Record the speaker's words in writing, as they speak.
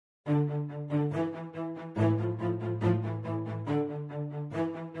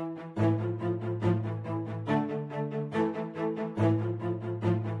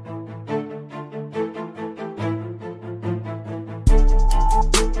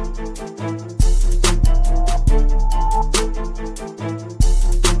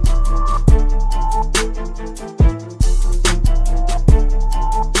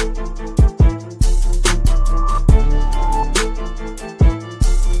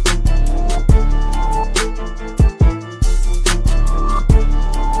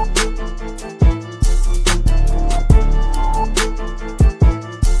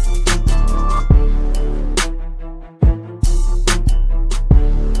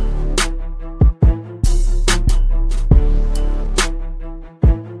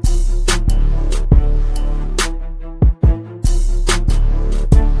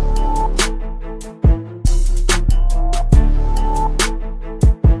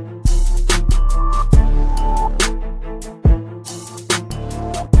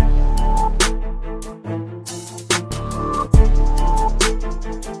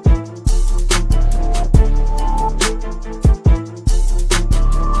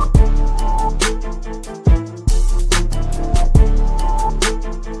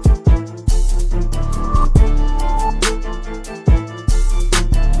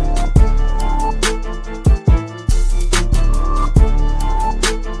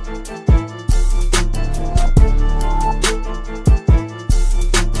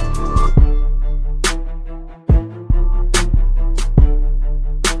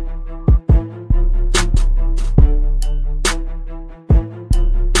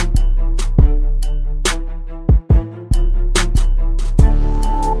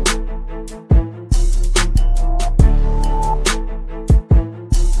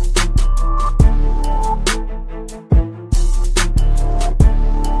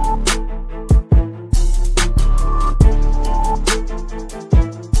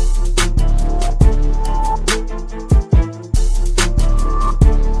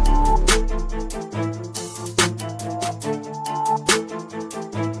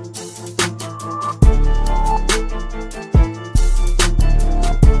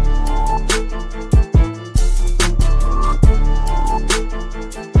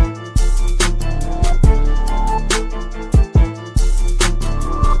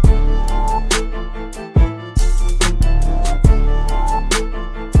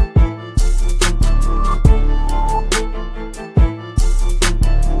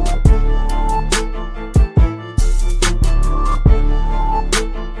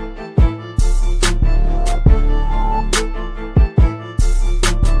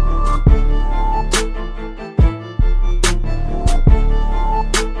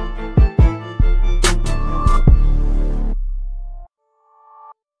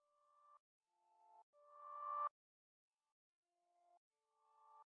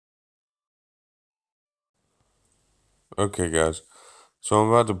Okay, guys. So I'm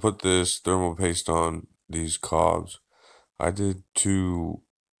about to put this thermal paste on these cobs. I did two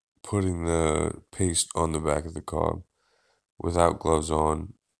putting the paste on the back of the cob without gloves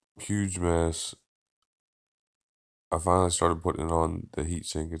on. Huge mess. I finally started putting it on the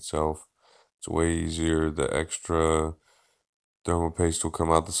heatsink itself. It's way easier. The extra thermal paste will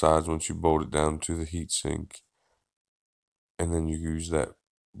come out the sides once you bolt it down to the heatsink. And then you use that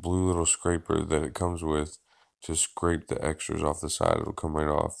blue little scraper that it comes with to scrape the extras off the side. It'll come right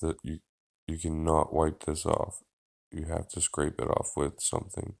off. That you cannot wipe this off. You have to scrape it off with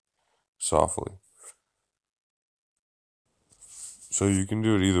something softly. So you can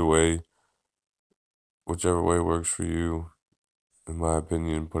do it either way, whichever way works for you. In my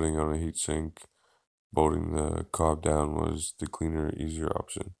opinion, putting on a heatsink, bolting the cob down was the cleaner, easier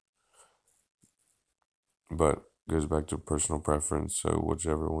option. But goes back to personal preference, so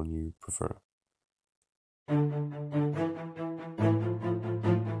whichever one you prefer.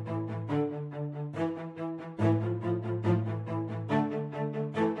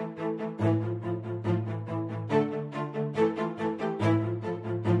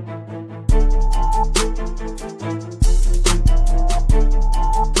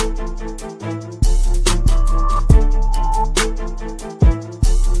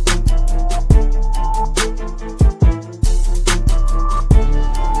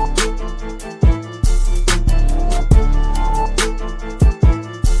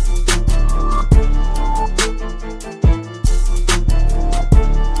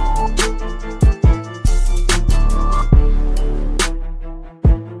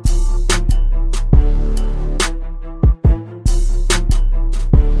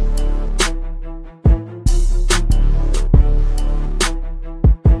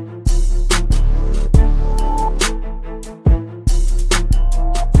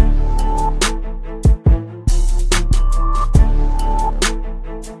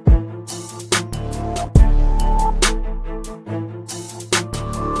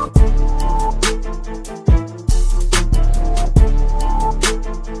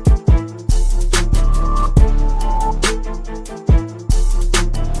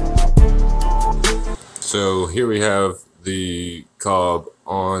 So here we have the cob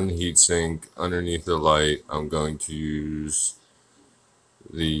on heatsink underneath the light. I'm going to use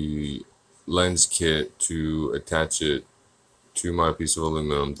the lens kit to attach it to my piece of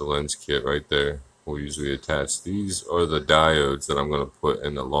aluminum. The lens kit right there will usually attach. These are the diodes that I'm going to put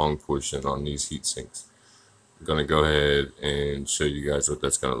in the long portion on these heat sinks. I'm going to go ahead and show you guys what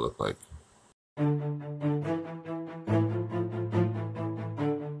that's going to look like.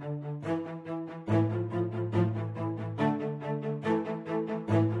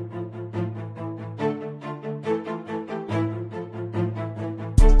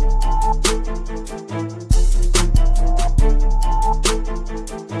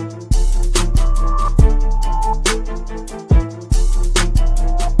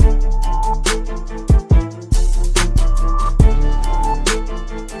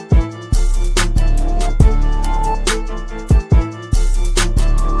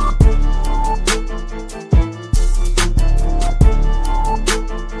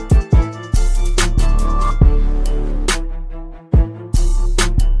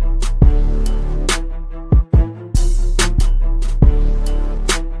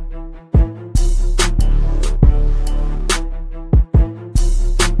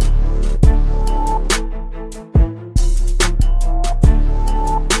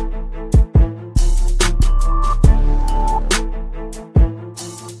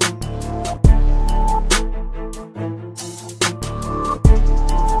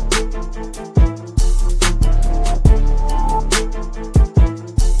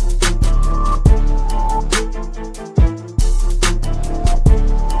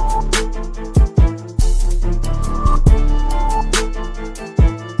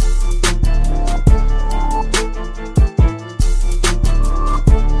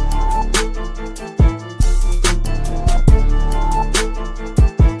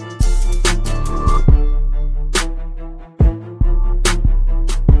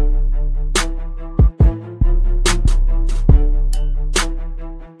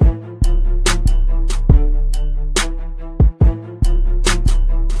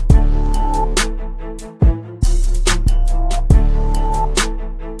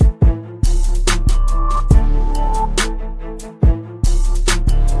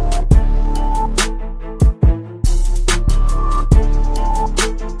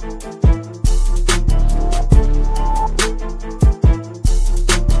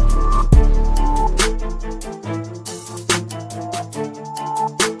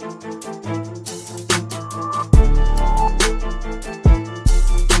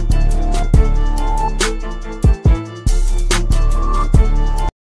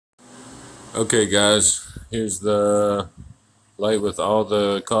 Okay guys, here's the light with all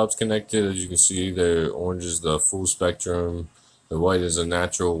the cobs connected. As you can see, the orange is the full spectrum, the white is a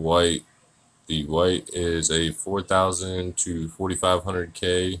natural white, the white is a 4000 to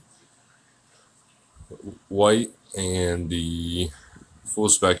 4500K white, and the full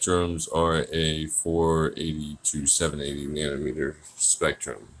spectrums are a 480 to 780 nanometer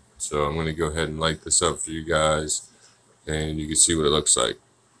spectrum. So I'm going to go ahead and light this up for you guys and you can see what it looks like.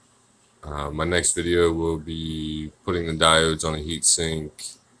 My next video will be putting the diodes on a heat sink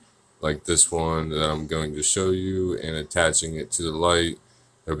like this one that I'm going to show you and attaching it to the light.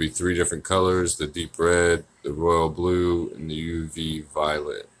 There'll be 3 different colors: the deep red, the royal blue, and the UV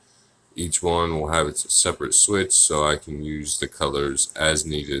violet. Each one will have its separate switch so I can use the colors as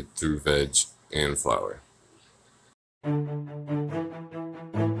needed through veg and flower.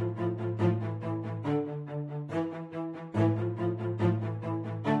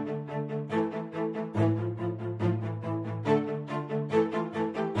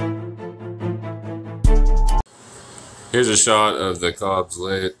 Here's a shot of the cobs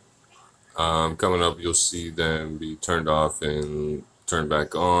lit. Coming up, you'll see them be turned off and turned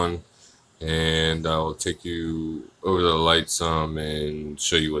back on, and I'll take you over the light some and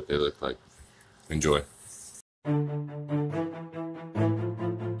show you what they look like. Enjoy.